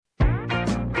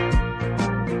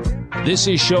This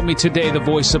is Show Me Today, the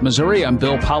voice of Missouri. I'm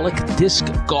Bill Pollock. Disc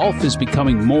golf is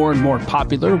becoming more and more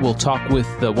popular. We'll talk with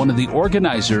one of the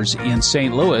organizers in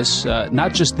St. Louis,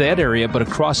 not just that area, but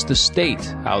across the state,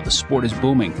 how the sport is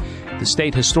booming. The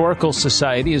State Historical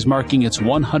Society is marking its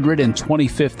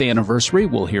 125th anniversary.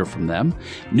 We'll hear from them.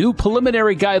 New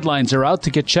preliminary guidelines are out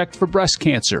to get checked for breast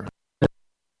cancer.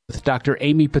 With Dr.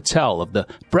 Amy Patel of the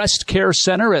Breast Care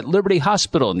Center at Liberty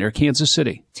Hospital near Kansas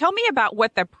City. Tell me about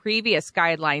what the previous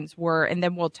guidelines were, and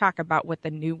then we'll talk about what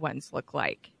the new ones look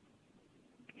like.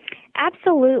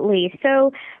 Absolutely.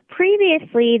 So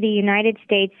previously, the United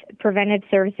States Preventive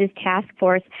Services Task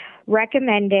Force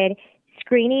recommended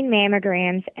screening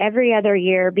mammograms every other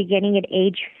year beginning at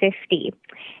age 50.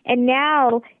 And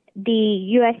now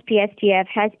the USPSTF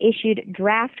has issued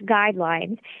draft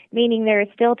guidelines, meaning there is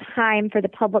still time for the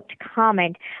public to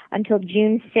comment until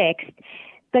June 6th.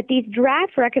 But these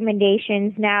draft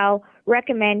recommendations now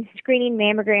recommend screening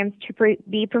mammograms to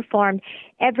be performed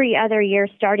every other year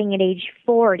starting at age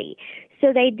 40.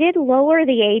 So they did lower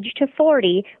the age to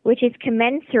 40, which is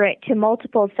commensurate to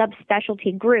multiple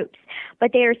subspecialty groups,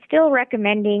 but they are still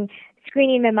recommending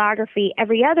screening mammography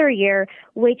every other year,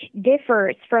 which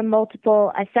differs from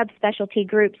multiple subspecialty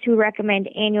groups who recommend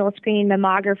annual screening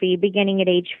mammography beginning at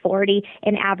age 40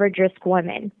 in average risk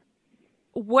women.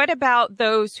 What about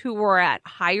those who are at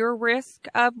higher risk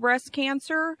of breast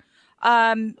cancer?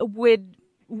 Would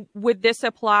this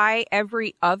apply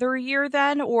every other year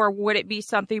then, or would it be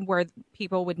something where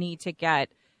people would need to get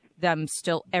them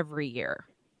still every year?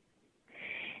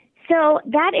 So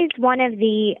that is one of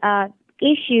the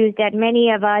issues that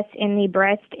many of us in the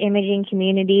breast imaging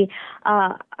community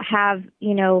have,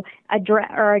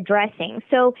 are addressing.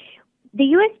 So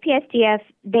the USPSTF,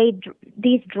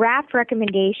 these draft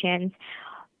recommendations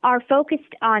are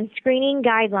focused on screening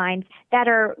guidelines that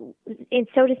are,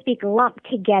 so to speak, lumped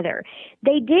together.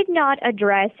 They did not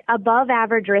address above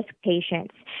average risk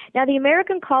patients. Now, the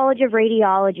American College of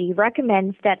Radiology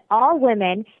recommends that all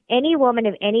women, any woman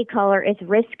of any color, is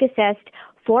risk assessed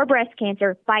for breast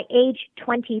cancer by age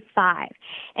 25.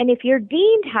 And if you're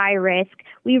deemed high risk,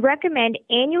 we recommend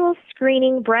annual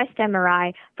screening breast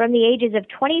MRI from the ages of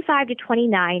 25 to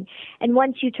 29. And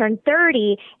once you turn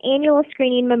 30, annual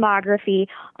screening mammography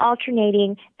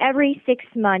alternating every 6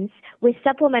 months with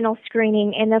supplemental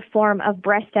screening in the form of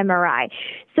breast MRI.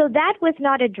 So that was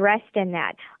not addressed in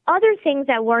that. Other things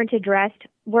that weren't addressed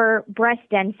were breast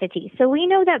density. So we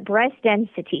know that breast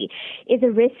density is a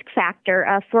risk factor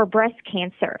for breast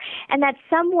cancer, and that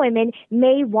some women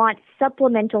may want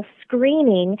supplemental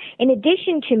screening in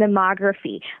addition to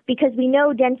mammography, because we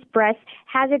know dense breast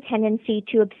has a tendency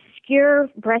to obscure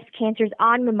breast cancers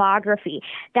on mammography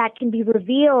that can be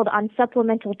revealed on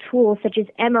supplemental tools such as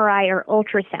MRI or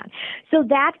ultrasound. So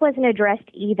that wasn't addressed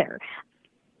either.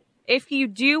 If you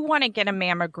do want to get a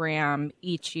mammogram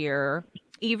each year,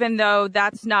 even though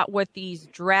that's not what these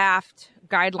draft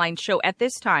guidelines show at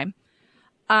this time,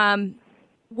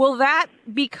 will that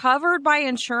be covered by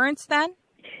insurance then?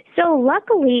 So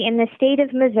luckily in the state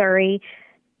of Missouri,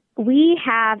 we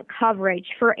have coverage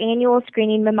for annual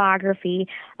screening mammography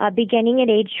beginning at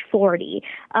age 40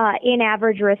 in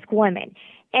average risk women.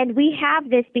 And we have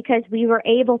this because we were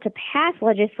able to pass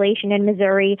legislation in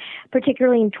Missouri,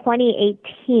 particularly in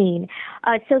 2018.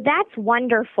 So that's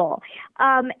wonderful.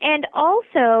 And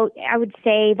also, I would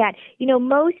say that,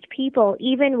 most people,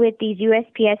 even with these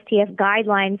USPSTF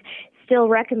guidelines, still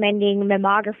recommending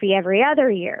mammography every other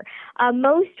year.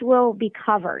 Most will be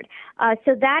covered.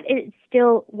 So that is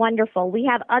still wonderful. We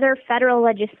have other federal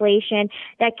legislation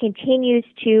that continues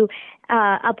to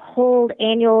uphold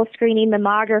annual screening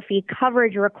mammography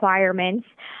coverage requirements,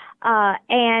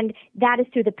 and that is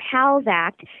through the PALS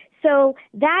Act. So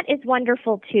that is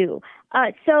wonderful too.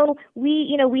 So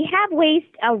we have ways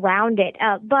around it,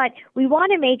 but we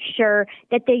want to make sure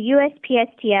that the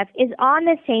USPSTF is on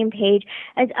the same page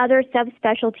as other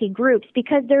subspecialty groups,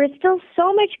 because there is still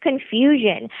so much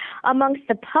confusion amongst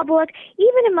the public,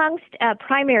 even amongst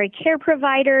primary care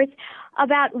providers,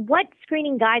 about what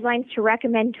screening guidelines to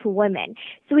recommend to women.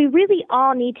 So we really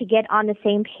all need to get on the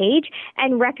same page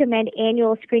and recommend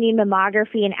annual screening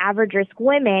mammography in average risk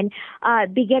women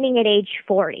beginning at age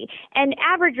 40. And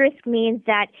average risk means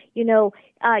that,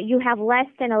 you have less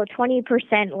than a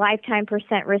 20% lifetime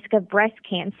percent risk of breast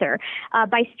cancer.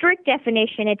 By strict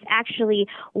definition, it's actually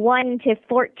 1 to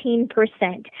 14%.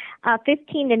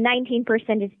 15 to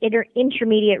 19% is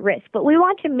intermediate risk. But we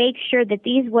want to make sure that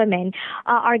these women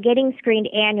are getting screened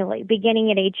annually, beginning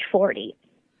at age 40.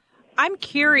 I'm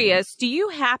curious, do you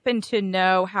happen to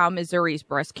know how Missouri's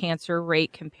breast cancer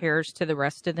rate compares to the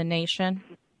rest of the nation?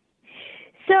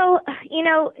 So,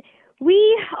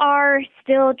 We are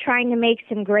still trying to make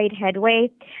some great headway.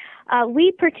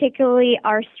 We particularly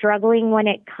are struggling when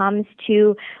it comes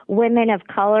to women of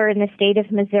color in the state of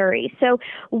Missouri. So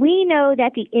we know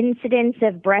that the incidence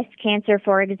of breast cancer,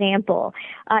 for example,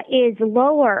 is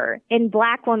lower in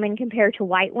black women compared to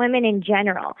white women in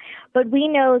general. But we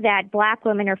know that black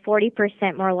women are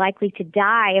 40% more likely to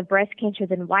die of breast cancer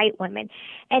than white women.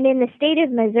 And in the state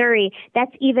of Missouri,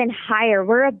 that's even higher.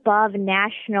 We're above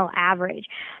national average.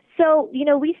 So,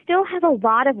 we still have a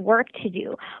lot of work to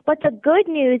do. But the good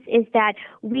news is that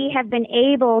we have been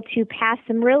able to pass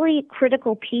some really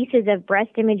critical pieces of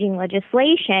breast imaging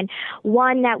legislation.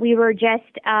 One that we were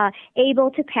just able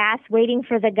to pass, waiting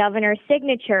for the governor's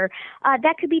signature,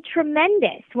 that could be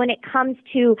tremendous when it comes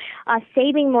to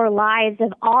saving more lives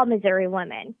of all Missouri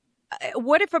women.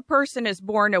 What if a person is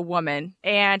born a woman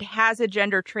and has a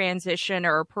gender transition,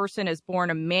 or a person is born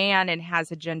a man and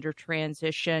has a gender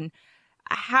transition?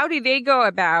 How do they go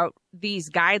about these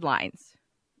guidelines?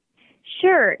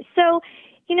 Sure. So,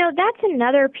 that's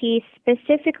another piece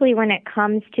specifically when it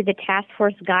comes to the task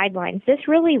force guidelines. This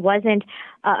really wasn't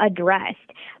addressed.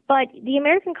 But the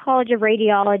American College of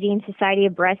Radiology and Society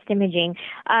of Breast Imaging,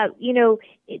 have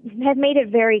made it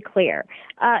very clear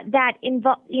that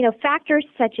factors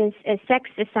such as sex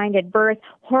assigned at birth,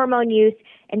 hormone use,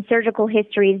 and surgical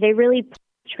histories, they really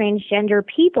transgender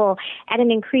people at an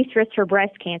increased risk for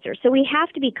breast cancer. So we have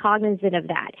to be cognizant of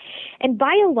that. And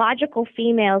biological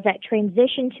females that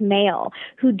transition to male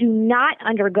who do not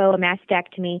undergo a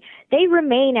mastectomy, they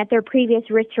remain at their previous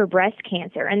risk for breast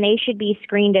cancer, and they should be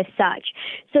screened as such.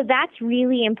 So that's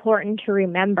really important to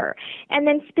remember. And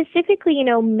then specifically,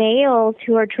 males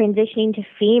who are transitioning to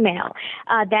female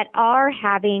that are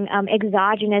having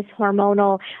exogenous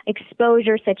hormonal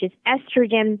exposure such as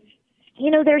estrogen,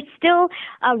 there's still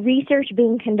research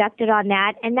being conducted on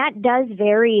that, and that does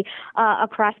vary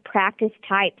across practice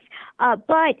types.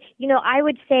 But I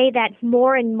would say that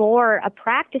more and more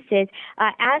practices,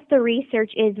 as the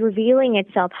research is revealing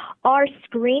itself, are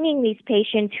screening these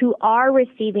patients who are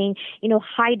receiving,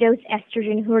 high-dose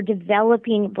estrogen, who are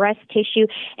developing breast tissue,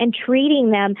 and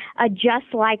treating them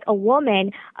just like a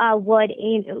woman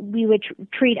we would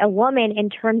treat a woman in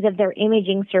terms of their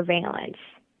imaging surveillance.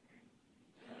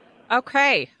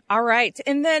 Okay. All right.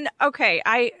 And then,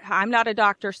 I'm not a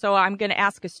doctor, so I'm going to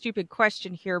ask a stupid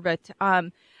question here, but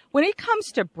when it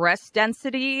comes to breast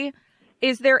density,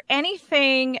 is there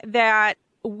anything that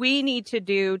we need to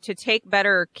do to take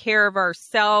better care of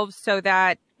ourselves so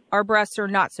that our breasts are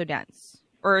not so dense?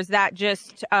 Or is that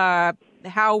just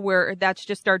that's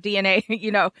just our DNA,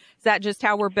 is that just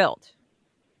how we're built?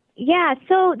 Yeah,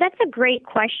 so that's a great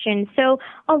question. So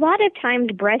a lot of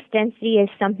times breast density is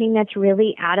something that's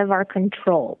really out of our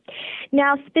control.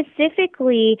 Now,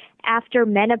 specifically after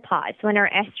menopause, when our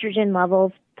estrogen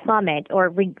levels plummet or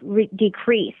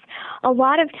decrease, a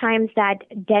lot of times that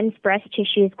dense breast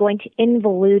tissue is going to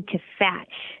involute to fat.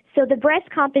 So the breast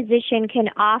composition can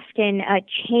often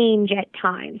change at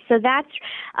times. So that's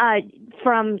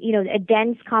from, a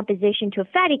dense composition to a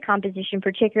fatty composition,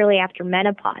 particularly after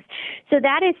menopause. So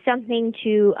that is something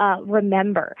to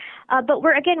remember. But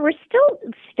we're still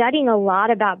studying a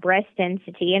lot about breast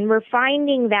density, and we're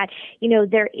finding that,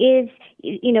 there is,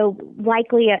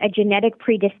 likely a genetic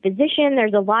predisposition.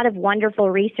 There's a lot of wonderful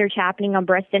research happening on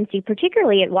breast density,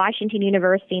 particularly at Washington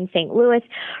University in St. Louis.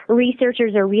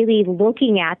 Researchers are really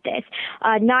looking at this,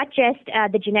 not just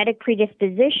the genetic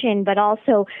predisposition, but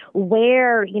also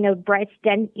where,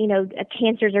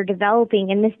 cancers are developing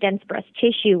in this dense breast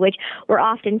tissue, which we're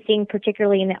often seeing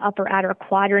particularly in the upper outer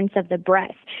quadrants of the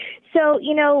breast. So,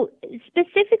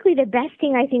 specifically the best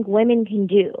thing I think women can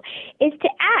do is to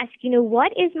ask,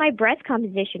 what is my breast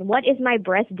composition? What is my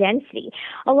breast density?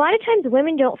 A lot of times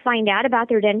women don't find out about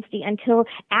their density until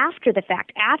after the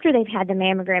fact, after they've had the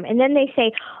mammogram. And then they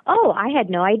say, oh, I had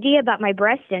no idea about my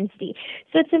breast density.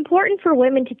 So it's important for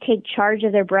women to take charge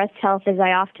of their breast health, as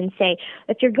I often say.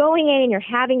 If you're going in and you're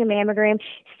having a mammogram,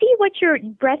 see what your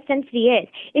breast density is.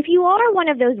 If you are one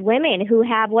of those women who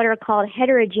have what are called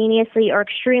heterogeneously or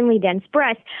extremely dense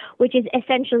breasts, which is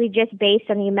essentially just based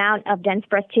on the amount of dense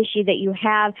breast tissue that you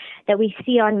have that we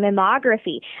see on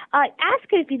mammography, ask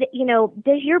if,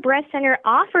 does your breast center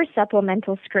offer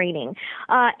supplemental screening?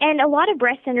 And a lot of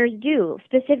breast centers do.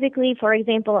 Specifically, for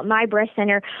example, at my breast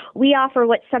center, we offer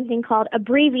what's something called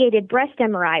abbreviated breast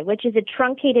MRI, which is a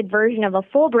truncated version of a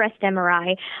full breast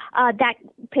MRI that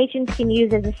patients can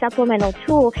use as a supplemental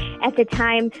tool at the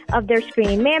time of their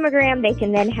screening mammogram. They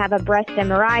can then have a breast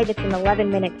MRI that's an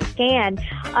 11-minute scan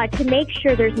to make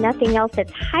sure there's nothing else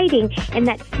that's hiding in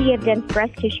that sea of dense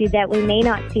breast tissue that we may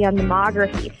not see on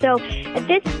mammography. So at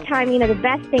this time, the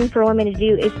best thing for women to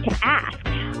do is to ask.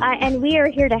 And we are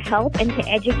here to help and to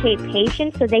educate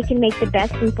patients so they can make the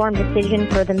best informed decision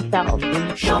for themselves.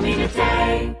 Show me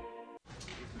today.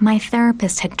 My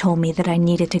therapist had told me that I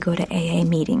needed to go to AA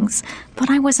meetings, but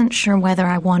I wasn't sure whether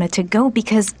I wanted to go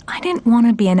because I didn't want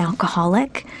to be an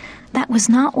alcoholic. That was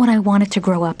not what I wanted to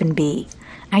grow up and be.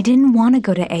 I didn't want to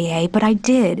go to AA, but I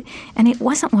did, and it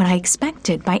wasn't what I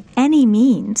expected by any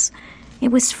means.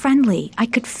 It was friendly. I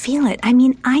could feel it.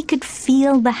 I could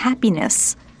feel the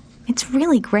happiness. It's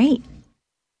really great.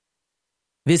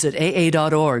 Visit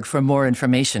AA.org for more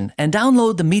information and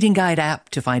download the Meeting Guide app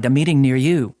to find a meeting near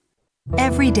you.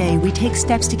 Every day we take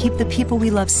steps to keep the people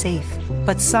we love safe,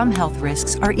 but some health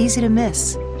risks are easy to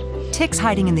miss. Ticks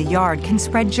hiding in the yard can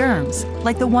spread germs,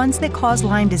 like the ones that cause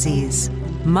Lyme disease.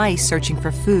 Mice searching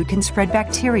for food can spread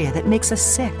bacteria that makes us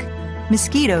sick.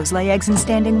 Mosquitoes lay eggs in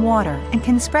standing water and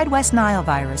can spread West Nile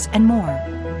virus and more.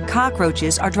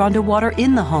 Cockroaches are drawn to water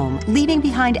in the home, leaving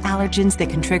behind allergens that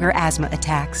can trigger asthma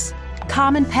attacks.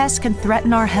 Common pests can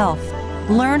threaten our health.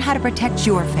 Learn how to protect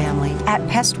your family at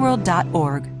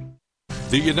pestworld.org.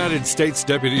 The United States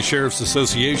Deputy Sheriff's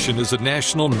Association is a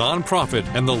national nonprofit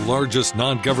and the largest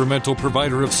non-governmental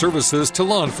provider of services to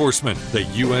law enforcement. The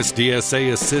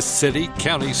USDSA assists city,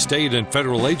 county, state, and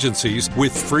federal agencies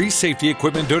with free safety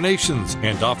equipment donations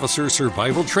and officer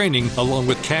survival training, along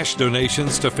with cash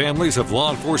donations to families of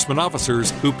law enforcement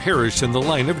officers who perish in the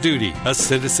line of duty, a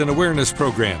citizen awareness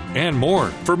program, and more.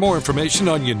 For more information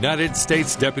on United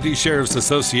States Deputy Sheriff's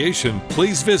Association,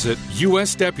 please visit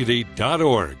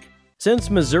usdeputy.org. Since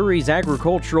Missouri's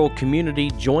agricultural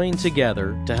community joined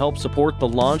together to help support the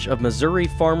launch of Missouri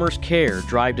Farmers Care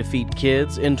Drive to Feed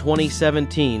Kids in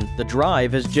 2017, the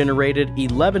drive has generated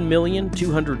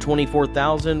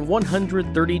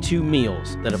 11,224,132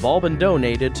 meals that have all been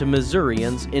donated to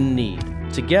Missourians in need.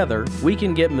 Together, we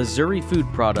can get Missouri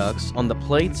food products on the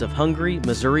plates of hungry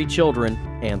Missouri children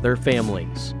and their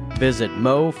families. Visit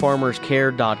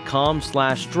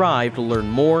mofarmerscare.com/drive to learn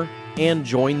more and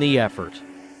join the effort.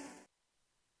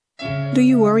 Do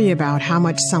you worry about how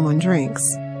much someone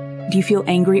drinks? Do you feel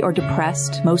angry or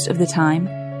depressed most of the time?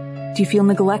 Do you feel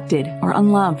neglected or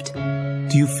unloved?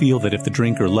 Do you feel that if the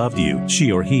drinker loved you, she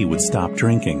or he would stop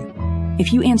drinking?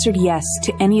 If you answered yes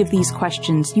to any of these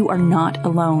questions, you are not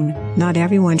alone. Not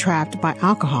everyone trapped by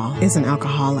alcohol is an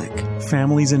alcoholic.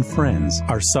 Families and friends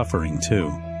are suffering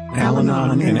too.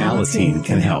 Al-Anon and Alateen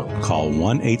can help. Call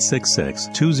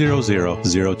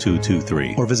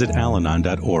 1-866-200-0223 or visit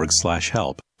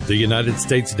alanon.org/help. The United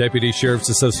States Deputy Sheriff's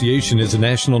Association is a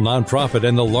national nonprofit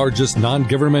and the largest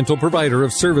non-governmental provider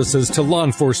of services to law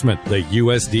enforcement. The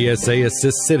USDSA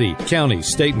assists city, county,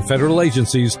 state, and federal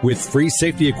agencies with free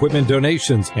safety equipment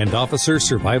donations and officer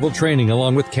survival training,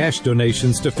 along with cash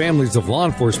donations to families of law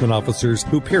enforcement officers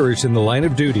who perish in the line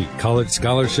of duty, college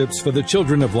scholarships for the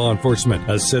children of law enforcement,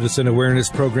 a citizen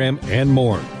awareness program, and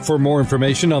more. For more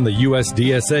information on the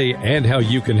USDSA and how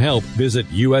you can help, visit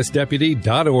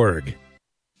usdeputy.org.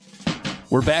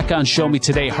 We're back on Show Me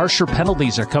Today. Harsher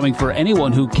penalties are coming for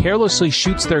anyone who carelessly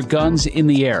shoots their guns in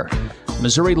the air.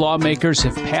 Missouri lawmakers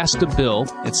have passed a bill.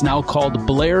 It's now called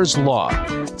Blair's Law.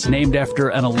 It's named after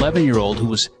an 11-year-old who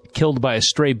was killed by a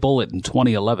stray bullet in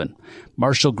 2011.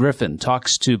 Marshall Griffin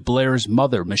talks to Blair's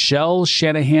mother, Michelle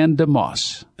Shanahan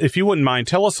DeMoss. If you wouldn't mind,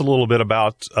 tell us a little bit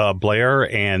about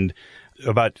Blair and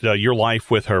about your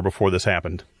life with her before this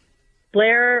happened.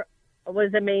 Blair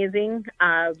was amazing,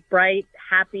 bright,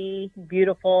 happy,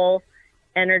 beautiful,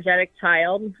 energetic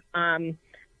child. And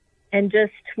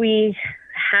just we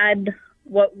had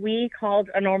what we called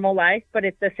a normal life, but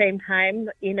at the same time,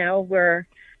 we're,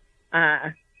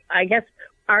 I guess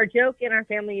our joke in our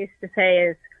family used to say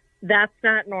is, that's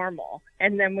not normal.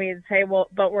 And then we'd say, well,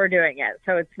 but we're doing it,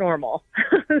 so it's normal.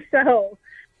 So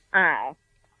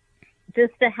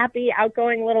just a happy,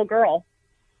 outgoing little girl.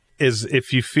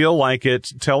 If you feel like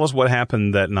it, tell us what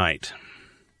happened that night.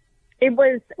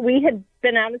 We had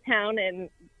been out of town and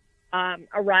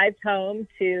arrived home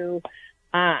to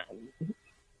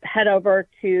head over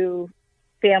to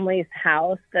family's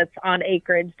house that's on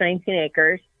acreage, 19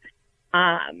 acres.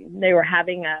 They were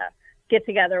having a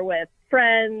get-together with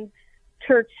friends,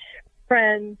 church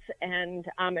friends, and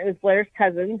it was Blair's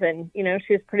cousins, and,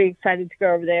 she was pretty excited to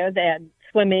go over there. They had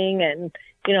swimming and,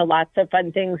 lots of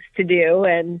fun things to do,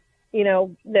 and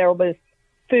there was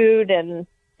food and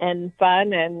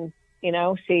fun, and,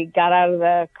 she got out of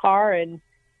the car and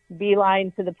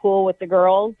beeline to the pool with the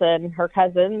girls and her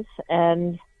cousins.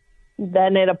 And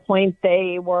then at a point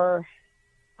they were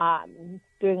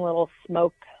doing little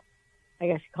smoke I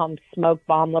guess you call them smoke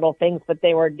bomb little things, but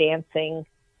they were dancing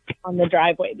on the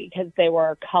driveway because they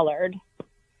were colored.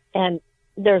 And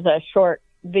there's a short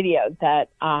video that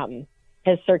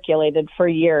has circulated for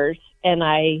years. And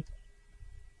I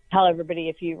tell everybody,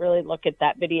 if you really look at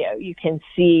that video, you can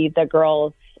see the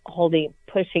girls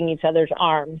pushing each other's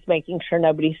arms, making sure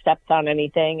nobody steps on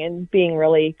anything and being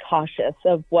really cautious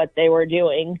of what they were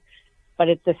doing. But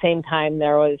at the same time,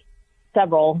 there was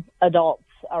several adults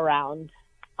around.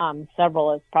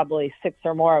 Several is probably 6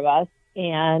 or more of us.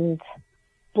 And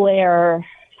Blair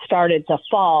started to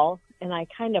fall, and I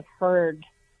kind of heard,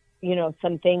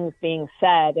 some things being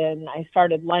said, and I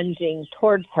started lunging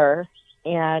towards her.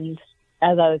 And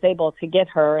as I was able to get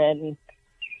her, and,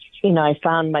 I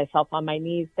found myself on my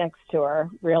knees next to her,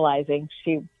 realizing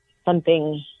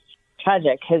something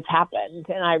tragic has happened.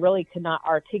 And I really could not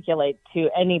articulate to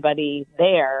anybody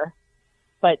there,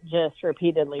 but just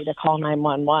repeatedly to call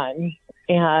 911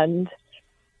 and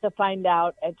to find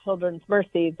out at Children's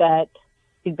Mercy that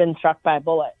he'd been struck by a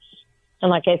bullet.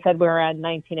 And like I said, we were on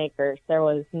 19 acres. There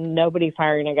was nobody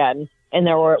firing a gun. And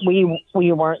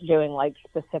we weren't doing like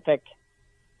specific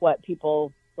what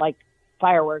people like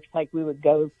fireworks, like we would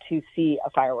go to see a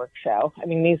fireworks show. I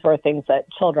mean, these were things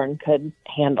that children could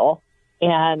handle.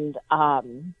 And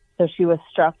so she was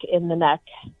struck in the neck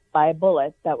by a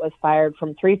bullet that was fired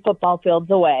from 3 football fields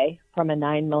away from a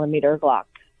 9mm Glock.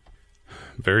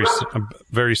 I'm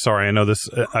very sorry. I know this.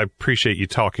 I appreciate you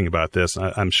talking about this.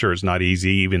 I'm sure it's not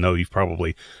easy, even though you've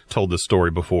probably told this story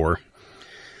before.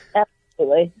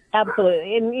 Absolutely.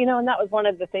 Absolutely. And, and that was one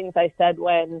of the things I said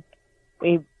when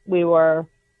we were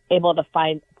able to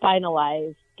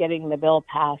finalize getting the bill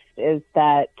passed, is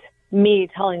that me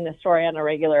telling the story on a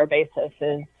regular basis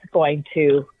is going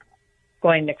to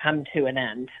come to an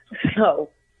end. So,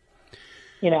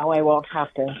 I won't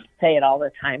have to say it all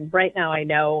the time. Right now, I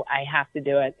know I have to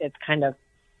do it. It's kind of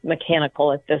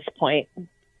mechanical at this point.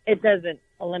 It doesn't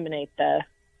eliminate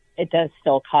it does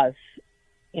still cause,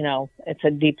 it's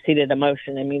a deep-seated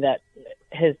emotion in me that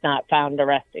has not found a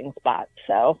resting spot.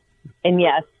 So, and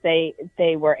yes,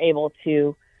 they were able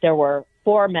to, there were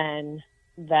 4 men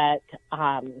that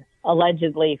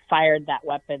allegedly fired that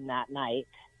weapon that night,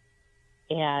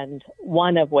 and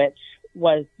one of which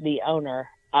was the owner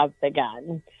of the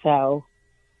gun. So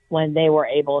when they were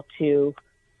able to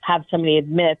have somebody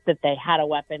admit that they had a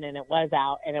weapon and it was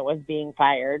out and it was being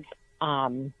fired,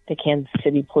 the Kansas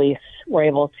City police were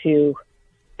able to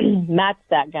match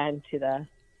that gun to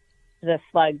the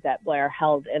slug that Blair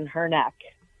held in her neck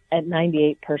at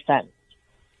 98%.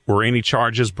 Were any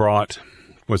charges brought?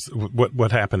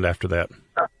 What happened after that?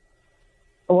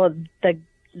 Well,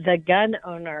 the gun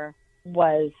owner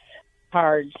was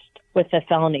charged with a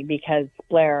felony because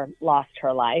Blair lost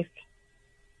her life.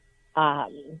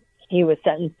 He was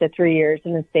sentenced to 3 years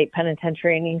in the state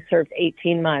penitentiary, and he served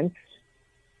 18 months.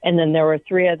 And then there were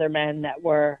 3 other men that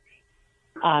were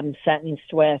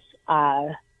sentenced with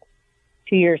 2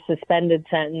 years suspended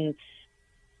sentence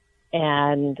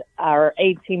and or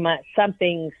 18 months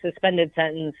something suspended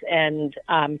sentence and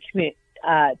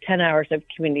 10 hours of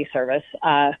community service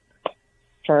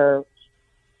for.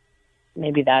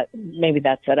 Maybe that's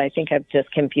it. I think I've just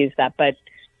confused that, but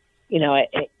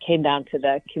it came down to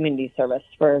the community service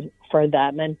for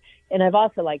them. And I've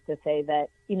also like to say that,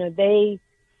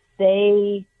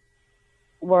 they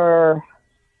were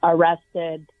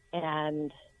arrested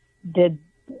and did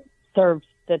serve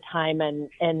the time.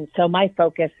 And so my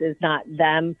focus is not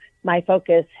them. My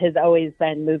focus has always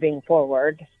been moving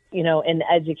forward, and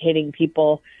educating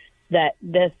people that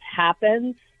this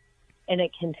happens and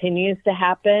it continues to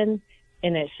happen,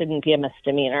 and it shouldn't be a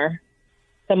misdemeanor.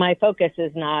 So my focus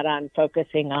is not on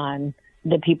focusing on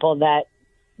the people that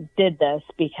did this,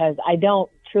 because I don't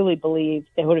truly believe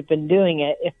they would have been doing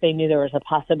it if they knew there was a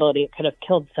possibility it could have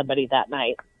killed somebody that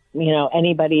night.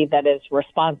 Anybody that is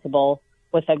responsible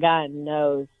with a gun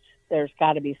knows there's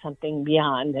got to be something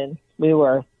beyond, and we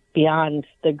were beyond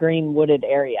the green wooded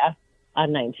area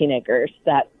on 19 acres.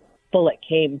 That bullet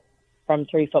came from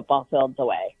 3 football fields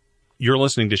away. You're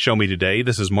listening to Show Me Today.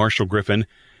 This is Marshall Griffin.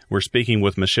 We're speaking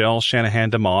with Michelle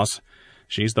Shanahan DeMoss.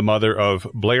 She's the mother of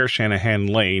Blair Shanahan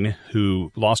Lane,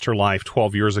 who lost her life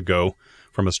 12 years ago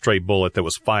from a stray bullet that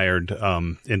was fired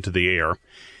into the air,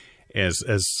 as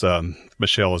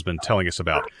Michelle has been telling us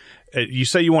about. You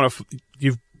say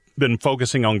you've been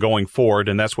focusing on going forward,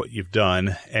 and that's what you've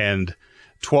done. And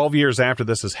 12 years after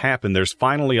this has happened, there's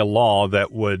finally a law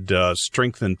that would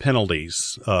strengthen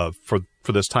penalties for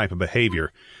this type of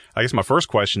behavior. I guess my first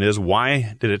question is,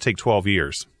 why did it take 12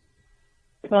 years?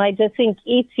 Well, I just think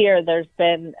each year there's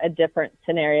been a different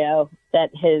scenario that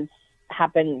has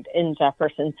happened in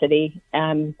Jefferson City.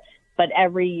 But But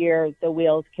every year the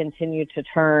wheels continue to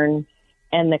turn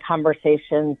and the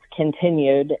conversations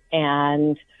continued.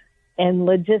 And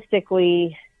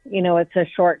logistically, it's a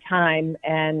short time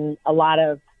and a lot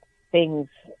of things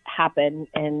happen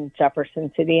in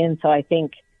Jefferson City. And so I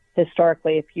think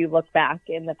historically, if you look back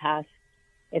in the past,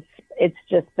 it's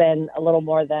just been a little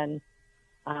more than,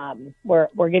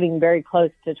 we're getting very close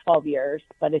to 12 years.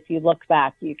 But if you look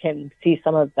back, you can see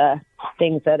some of the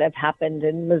things that have happened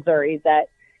in Missouri that,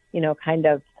 kind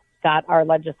of got our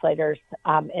legislators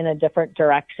in a different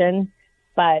direction.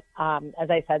 But as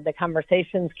I said, the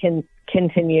conversations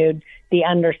continued, the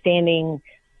understanding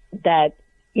that,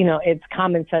 it's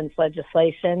common sense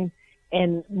legislation,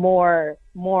 and more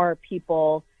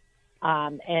people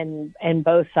and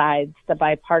both sides, the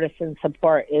bipartisan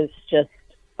support is just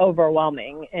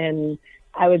overwhelming. And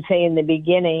I would say in the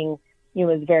beginning, it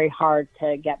was very hard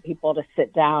to get people to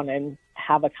sit down and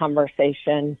have a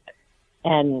conversation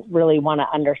and really want to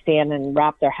understand and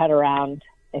wrap their head around.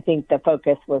 I think the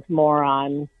focus was more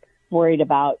on worried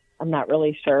about, I'm not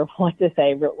really sure what to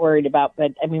say, worried about,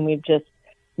 but I mean, we've just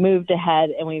moved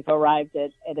ahead and we've arrived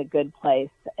at a good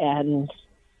place. And,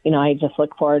 I just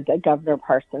look forward to Governor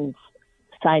Parsons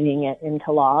signing it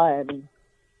into law,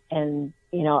 and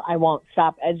I won't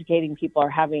stop educating people or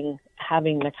having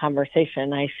the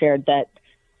conversation. I shared that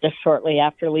just shortly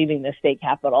after leaving the state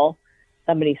capitol,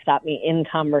 somebody stopped me in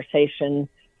conversation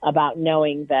about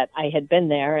knowing that I had been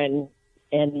there and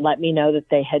let me know that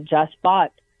they had just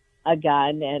bought a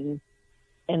gun and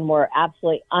were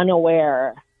absolutely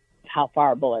unaware of how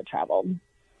far a bullet traveled.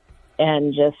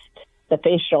 And just the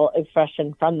facial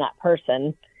expression from that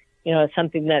person, is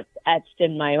something that's etched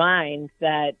in my mind,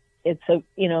 that it's a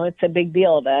big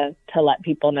deal to let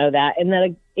people know that. And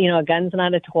that, a gun's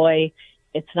not a toy.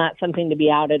 It's not something to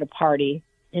be out at a party,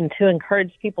 and to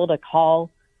encourage people to call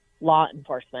law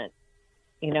enforcement.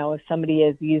 If somebody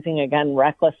is using a gun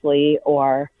recklessly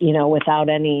or, without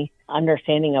any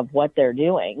understanding of what they're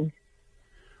doing.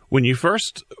 When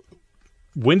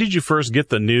did you first get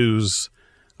the news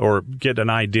or get an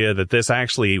idea that this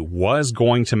actually was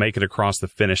going to make it across the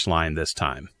finish line this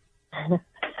time? I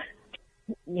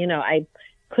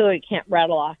clearly can't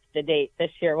rattle off the date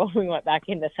this year when we went back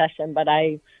into session, but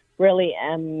I really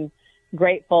am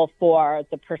grateful for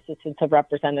the persistence of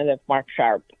Representative Mark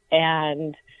Sharp.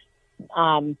 And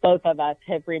both of us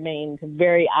have remained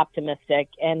very optimistic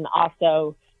and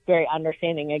also very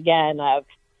understanding, again, of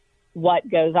what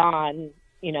goes on,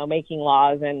 making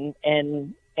laws and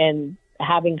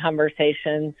having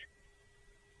conversations.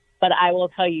 But I will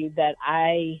tell you that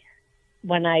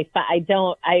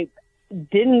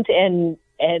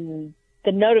and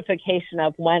the notification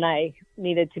of when I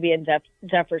needed to be in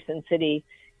Jefferson City,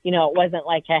 it wasn't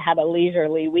like I had a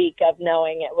leisurely week of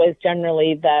knowing. It was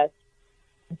generally the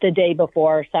day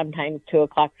before, sometimes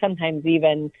 2:00, sometimes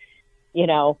even, in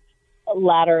the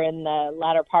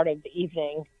latter part of the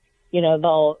evening,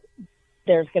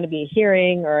 there's going to be a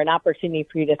hearing or an opportunity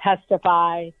for you to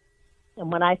testify.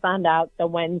 And when I found out the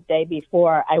Wednesday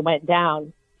before I went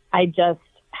down, I just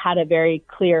had a very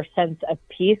clear sense of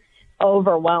peace,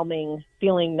 overwhelming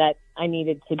feeling that I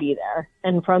needed to be there.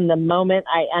 And from the moment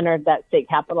I entered that state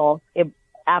capitol, it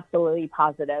absolutely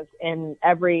positive in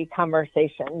every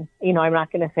conversation. I'm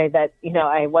not going to say that,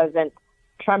 I wasn't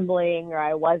trembling or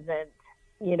I wasn't,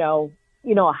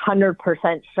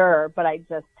 100% sure, but I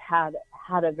just had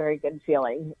a very good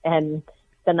feeling. And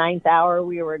the 9th hour,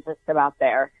 we were just about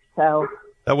there. So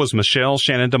that was Michelle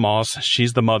Shannon DeMoss.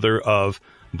 She's the mother of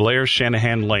Blair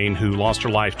Shanahan Lane, who lost her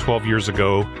life 12 years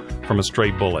ago from a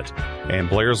stray bullet. And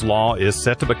Blair's Law is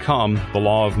set to become the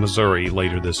law of Missouri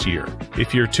later this year.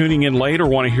 If you're tuning in late or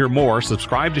want to hear more,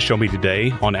 subscribe to Show Me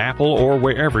Today on Apple or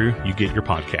wherever you get your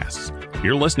podcasts.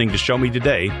 You're listening to Show Me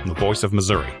Today, the voice of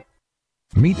Missouri.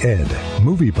 Meet Ed,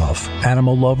 movie buff,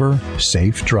 animal lover,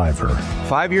 safe driver.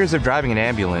 5 years of driving an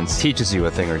ambulance teaches you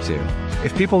a thing or two.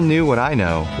 If people knew what I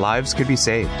know, lives could be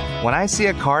saved. When I see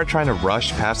a car trying to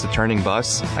rush past a turning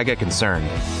bus, I get concerned.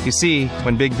 You see,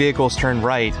 when big vehicles turn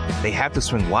right, they have to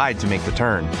swing wide to make the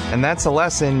turn. And that's a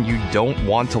lesson you don't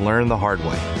want to learn the hard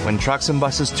way. When trucks and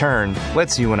buses turn,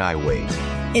 let's you and I wait.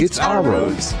 It's our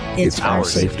roads. It's our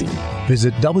safety.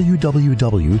 Visit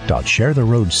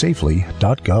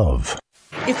www.sharetheroadsafely.gov.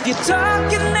 If you're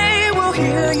talking, they will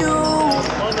hear you.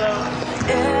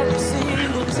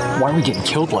 Why are we getting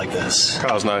killed like this?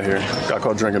 Kyle's not here. Got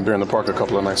caught drinking beer in the park a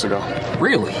couple of nights ago.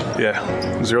 Really?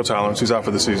 Yeah. 0 tolerance. He's out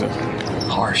for the season.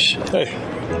 Harsh. Hey,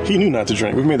 he knew not to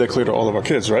drink. We've made that clear to all of our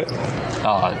kids, right?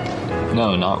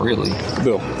 No, not really.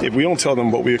 Bill, if we don't tell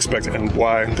them what we expect and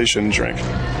why they shouldn't drink,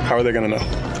 how are they going to know?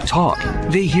 Talk.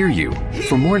 They hear you.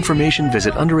 For more information,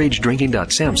 visit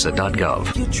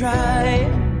underagedrinking.samhsa.gov. You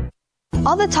try.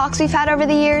 All the talks we've had over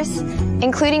the years,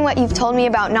 including what you've told me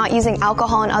about not using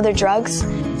alcohol and other drugs,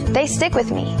 they stick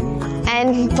with me.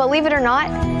 And believe it or not,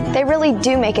 they really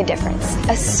do make a difference,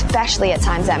 especially at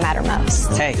times that matter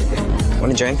most. Hey,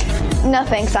 want a drink? No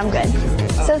thanks, I'm good.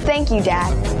 So thank you,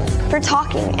 Dad, for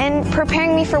talking and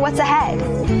preparing me for what's ahead.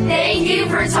 Thank you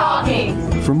for talking.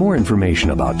 For more information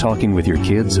about talking with your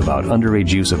kids about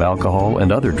underage use of alcohol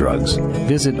and other drugs,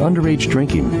 visit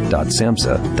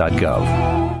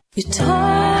underagedrinking.samhsa.gov.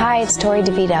 Hi, it's Tori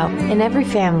DeVito. In every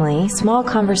family, small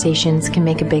conversations can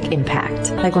make a big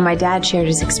impact, like when my dad shared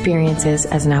his experiences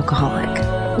as an alcoholic.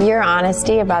 Your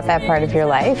honesty about that part of your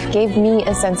life gave me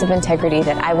a sense of integrity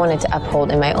that I wanted to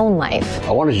uphold in my own life.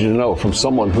 I wanted you to know from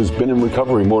someone who's been in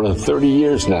recovery more than 30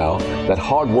 years now that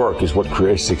hard work is what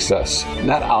creates success,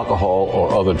 not alcohol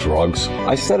or other drugs.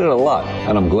 I said it a lot,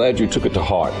 and I'm glad you took it to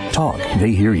heart. Talk.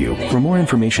 They hear you. For more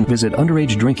information, visit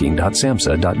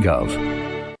underagedrinking.samhsa.gov.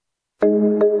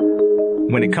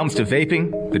 When it comes to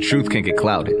vaping, the truth can get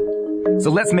clouded. So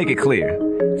let's make it clear.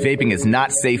 Vaping is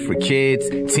not safe for kids,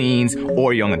 teens,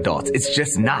 or young adults. It's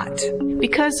just not.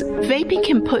 Because vaping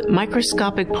can put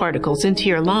microscopic particles into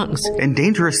your lungs. And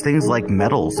dangerous things like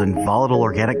metals and volatile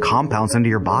organic compounds into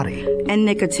your body. And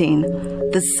nicotine,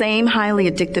 the same highly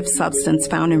addictive substance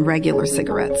found in regular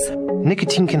cigarettes.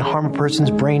 Nicotine can harm a person's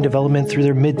brain development through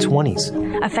their mid-20s,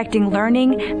 affecting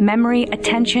learning, memory,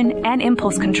 attention, and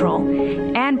impulse control,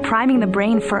 and priming the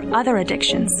brain for other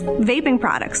addictions. Vaping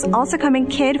products also come in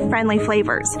kid-friendly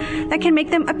flavors that can make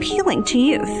them appealing to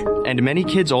youth. And many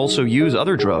kids also use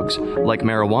other drugs, like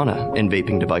marijuana, in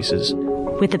vaping devices.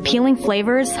 With appealing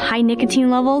flavors, high nicotine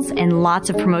levels, and lots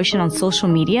of promotion on social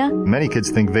media, many kids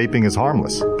think vaping is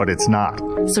harmless, but it's not.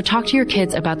 So talk to your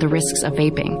kids about the risks of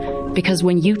vaping, because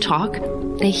when you talk,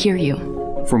 they hear you.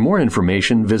 For more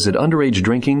information, visit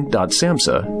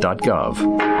underagedrinking.samhsa.gov.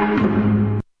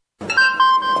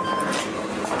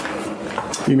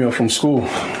 Email from school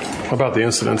about the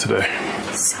incident today.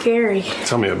 Scary.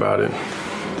 Tell me about it.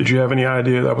 Did you have any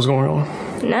idea that was going on?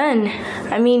 None.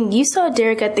 I mean, you saw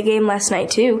Derek at the game last night,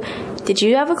 too. Did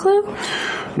you have a clue?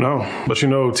 No, but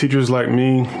teachers like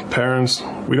me, parents,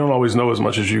 we don't always know as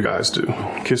much as you guys do.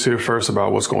 Kids hear first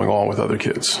about what's going on with other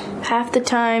kids. Half the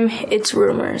time, it's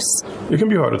rumors. It can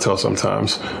be hard to tell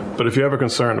sometimes, but if you're ever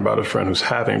concerned about a friend who's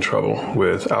having trouble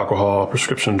with alcohol,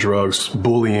 prescription drugs,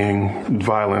 bullying,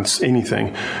 violence,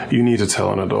 anything, you need to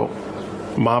tell an adult.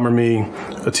 Mom or me,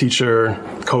 a teacher,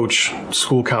 coach,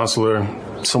 school counselor,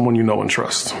 someone you know and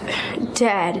trust.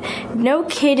 Dad, no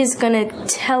kid is gonna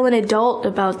tell an adult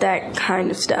about that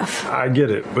kind of stuff. I get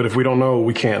it, but if we don't know,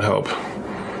 we can't help.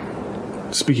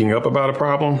 Speaking up about a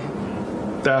problem,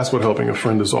 that's what helping a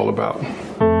friend is all about.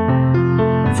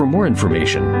 For more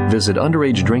information, visit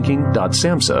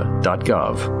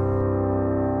underagedrinking.samhsa.gov.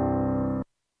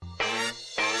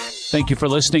 Thank you for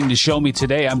listening to Show Me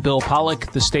Today. I'm Bill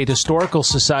Pollock. The State Historical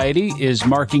Society is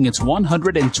marking its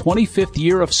 125th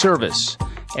year of service.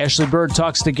 Ashley Bird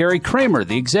talks to Gary Kramer,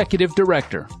 the executive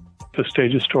director. The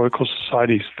State Historical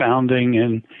Society's founding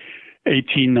in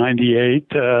 1898,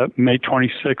 May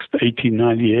 26th,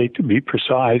 1898 to be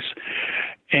precise.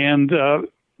 And the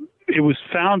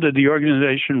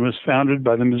organization was founded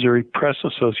by the Missouri Press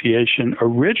Association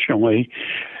originally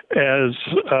as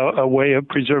a way of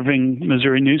preserving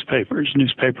Missouri newspapers.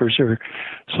 Newspapers are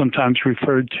sometimes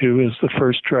referred to as the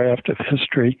first draft of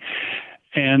history.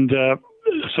 And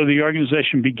so the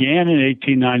organization began in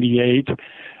 1898,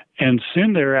 and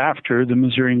soon thereafter, the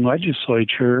Missouri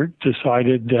legislature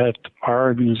decided that our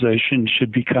organization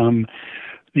should become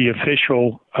the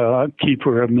official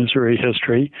keeper of Missouri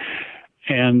history.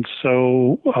 And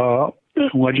so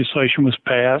legislation was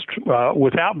passed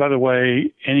without, by the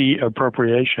way, any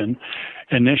appropriation.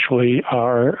 Initially,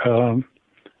 our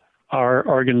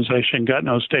organization got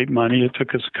no state money. It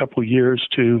took us a couple of years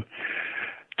to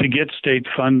get state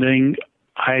funding.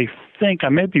 I think, I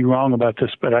may be wrong about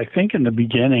this, but I think in the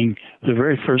beginning, the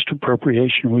very first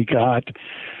appropriation we got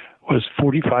was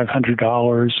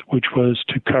 $4,500, which was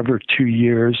to cover 2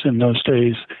 years. In those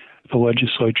days, the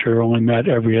legislature only met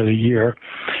every other year.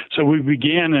 So we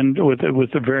began with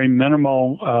a very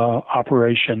minimal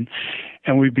operation,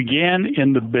 and we began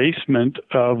in the basement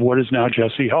of what is now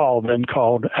Jesse Hall, then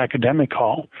called Academic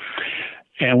Hall.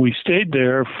 And we stayed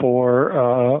there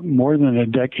for more than a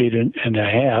decade and a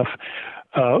half.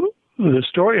 The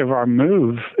story of our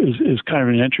move is kind of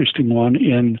an interesting one.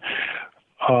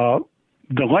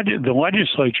 The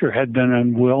legislature had been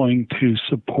unwilling to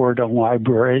support a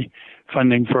library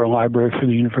funding for a library for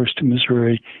the University of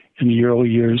Missouri in the early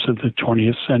years of the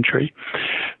 20th century.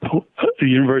 The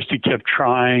university kept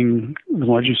trying, the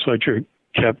legislature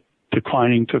kept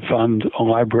declining to fund a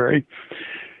library.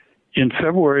 In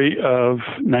February of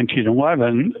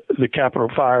 1911, the Capitol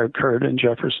fire occurred in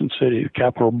Jefferson City. The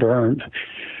Capitol burned,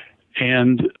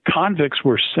 and convicts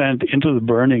were sent into the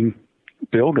burning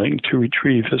building to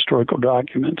retrieve historical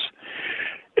documents.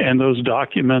 And those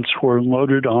documents were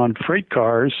loaded on freight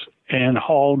cars and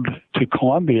hauled to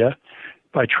Columbia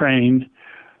by train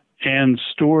and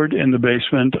stored in the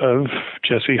basement of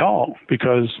Jesse Hall,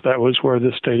 because that was where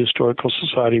the State Historical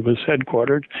Society was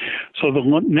headquartered. So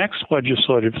the next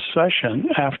legislative session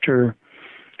after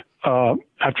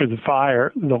the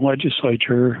fire, the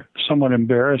legislature, somewhat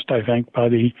embarrassed, I think, by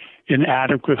the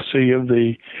inadequacy of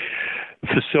the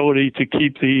facility to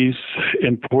keep these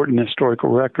important historical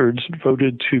records,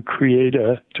 voted to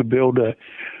build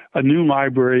a new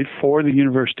library for the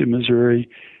University of Missouri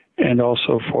and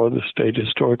also for the State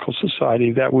Historical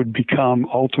Society that would become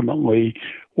ultimately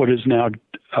what is now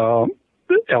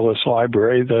Ellis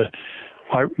Library, the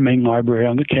main library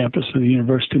on the campus of the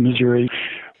University of Missouri.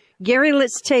 Gary,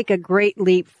 let's take a great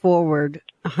leap forward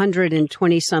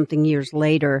 120-something years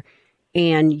later,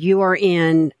 and you are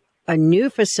in a new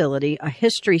facility, a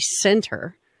history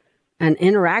center, an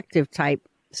interactive type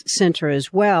center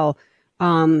as well.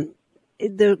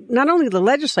 Not only the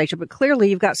legislature, but clearly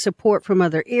you've got support from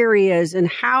other areas. And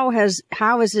how has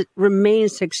it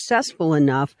remained successful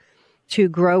enough to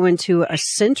grow into a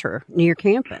center near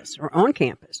campus or on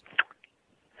campus?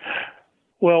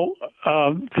 Well,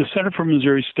 the Center for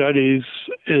Missouri Studies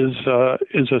is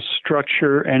a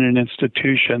structure and an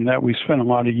institution that we spent a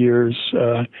lot of years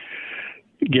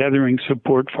gathering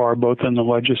support for, both in the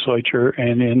legislature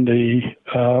and in the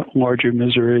larger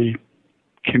Missouri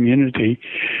community.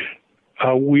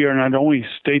 We are not only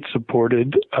state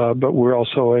supported, but we're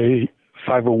also a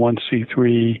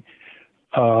 501c3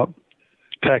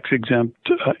 tax exempt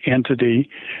entity.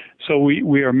 So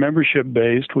we are membership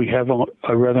based. We have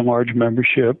a rather large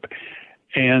membership.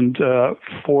 And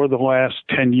for the last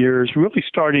 10 years, really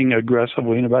starting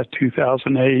aggressively in about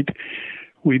 2008,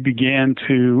 we began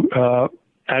to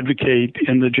advocate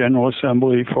in the General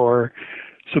Assembly for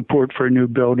support for a new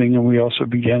building, and we also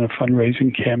began a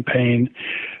fundraising campaign.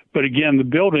 But again, the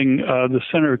building, the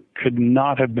center could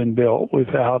not have been built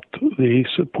without the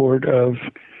support of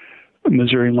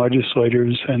Missouri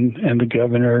legislators and the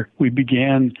governor. We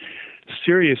began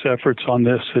serious efforts on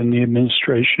this in the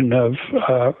administration of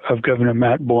Governor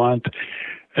Matt Blunt,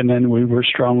 and then we were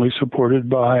strongly supported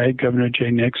by Governor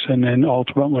Jay Nixon and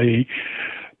ultimately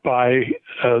by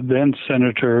then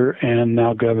Senator and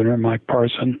now Governor Mike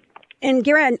Parson. And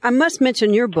Gary, I must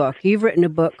mention your book. You've written a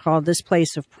book called This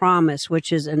Place of Promise,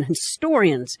 which is an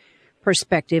historian's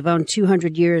perspective on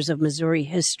 200 years of Missouri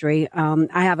history.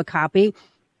 I have a copy,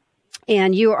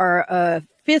 and you are a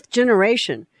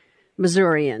fifth-generation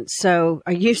Missourian. So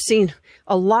you've seen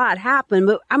a lot happen,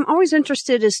 but I'm always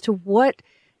interested as to what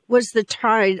turned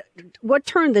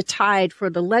the tide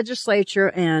for the legislature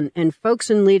and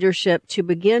folks in leadership to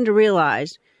begin to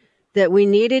realize that we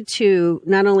needed to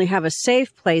not only have a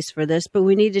safe place for this, but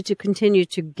we needed to continue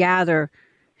to gather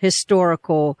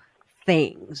historical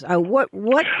things.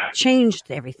 What changed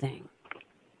everything?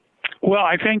 Well,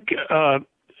 I think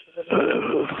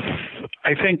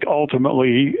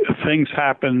ultimately things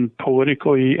happen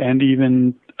politically and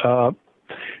even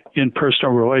in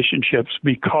personal relationships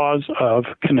because of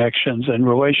connections and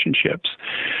relationships.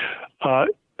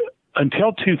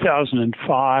 Until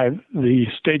 2005, the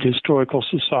State Historical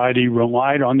Society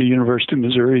relied on the University of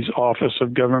Missouri's Office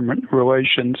of Government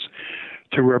Relations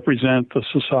to represent the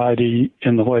society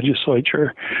in the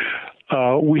legislature.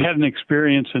 We had an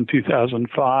experience in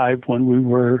 2005 when we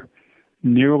were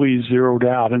nearly zeroed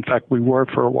out. In fact, we were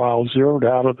for a while zeroed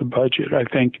out of the budget. I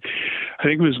think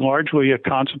it was largely a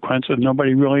consequence of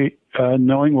nobody really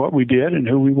knowing what we did and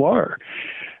who we were.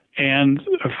 And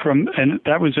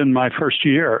that was in my first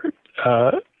year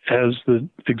as the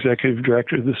executive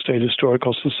director of the State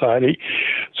Historical Society.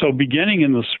 So beginning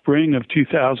in the spring of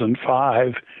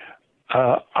 2005,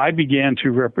 I began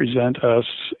to represent us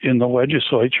in the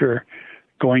legislature,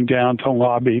 going down to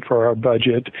lobby for our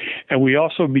budget. And we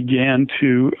also began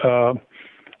to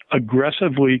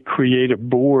aggressively create a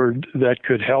board that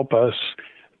could help us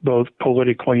both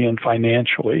politically and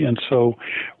financially. And so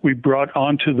we brought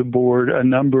onto the board a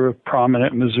number of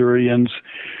prominent Missourians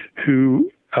who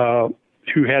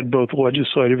had both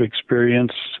legislative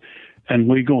experience and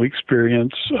legal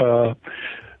experience.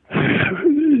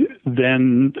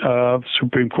 then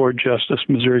Supreme Court Justice,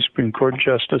 Missouri Supreme Court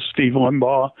Justice Steve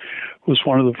Limbaugh was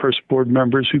one of the first board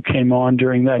members who came on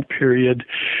during that period.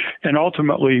 And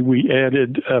ultimately, we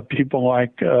added people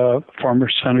like former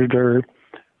Senator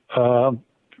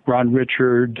Ron